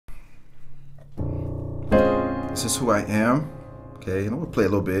This is who I am. Okay, and we'll play a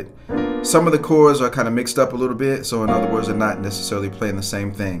little bit. Some of the chords are kind of mixed up a little bit, so in other words, they're not necessarily playing the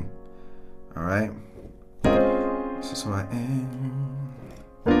same thing. All right. This is who I am.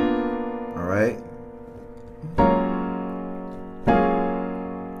 All right.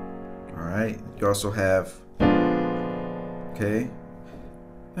 All right. You also have, okay.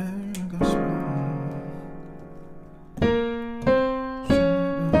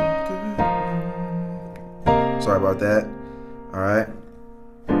 Sorry about that. All right.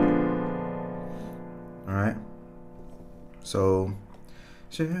 All right. So,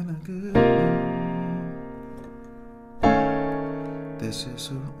 share the good. This is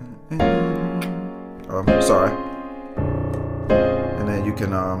who I am. Sorry. And then you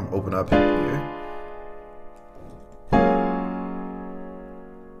can open up here.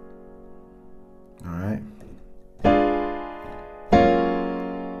 All right.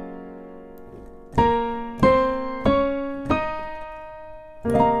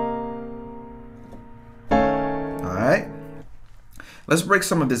 All right. Let's break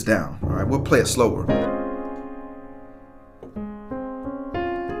some of this down. All right. We'll play it slower.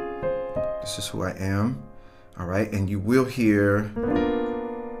 This is who I am. All right. And you will hear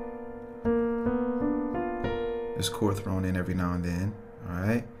this chord thrown in every now and then. All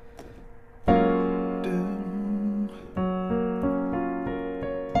right.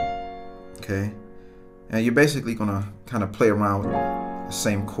 Okay. And you're basically going to kind of play around with the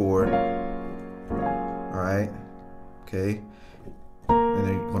same chord. All right. Okay. And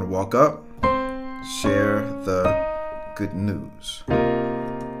then you're going to walk up, share the good news. All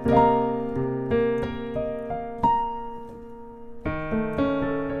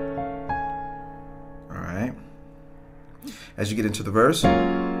right. As you get into the verse, so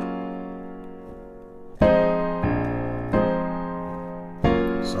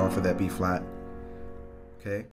for that B flat. Okay.